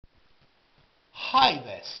Hi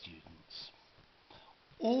there, students.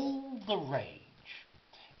 All the rage.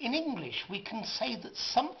 In English, we can say that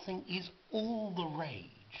something is all the rage,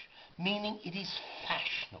 meaning it is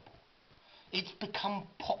fashionable. It's become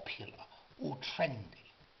popular or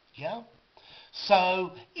trendy. Yeah?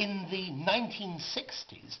 So, in the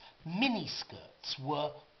 1960s, miniskirts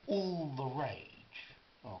were all the rage.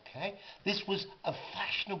 Okay? This was a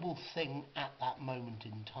fashionable thing at that moment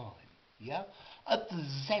in time. Yeah? At the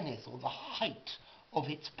zenith or the height of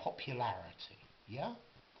its popularity. Yeah?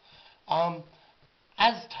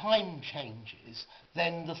 As time changes,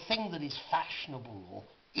 then the thing that is fashionable or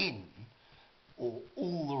in or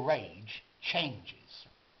all the rage changes.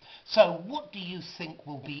 So what do you think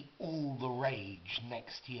will be all the rage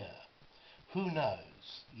next year? Who knows?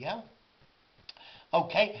 Yeah?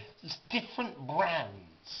 Okay, different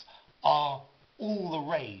brands are all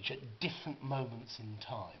the rage at different moments in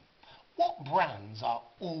time. What brands are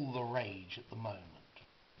all the rage at the moment?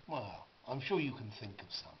 Well, I'm sure you can think of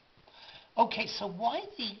some. Okay, so why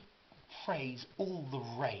the phrase all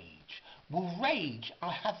the rage? Well, rage,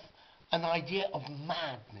 I have an idea of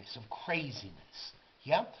madness, of craziness.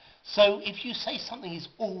 Yeah? So if you say something is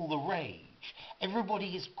all the rage,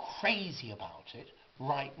 everybody is crazy about it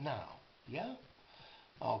right now. Yeah?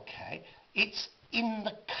 Okay. It's in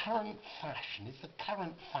the current fashion. It's the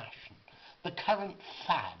current fashion. The current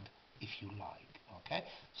fad, if you like. Okay?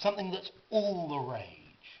 Something that's all the rage.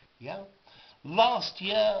 Yeah? Last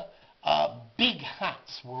year, big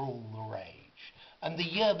hats were all the rage. And the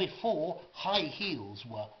year before, high heels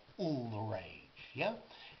were all the rage. Yeah?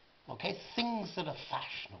 Okay? Things that are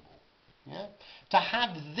fashionable. Yeah? To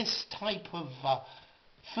have this type of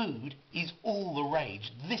food is all the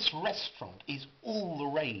rage. This restaurant is all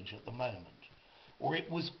the rage at the moment. Or it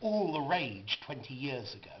was all the rage 20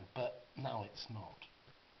 years ago, but now it's not.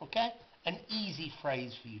 Okay? An easy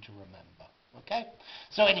phrase for you to remember. Okay?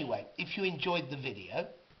 So anyway, if you enjoyed the video,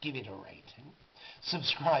 give it a rating,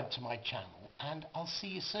 subscribe to my channel, and I'll see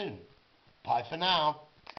you soon. Bye for now.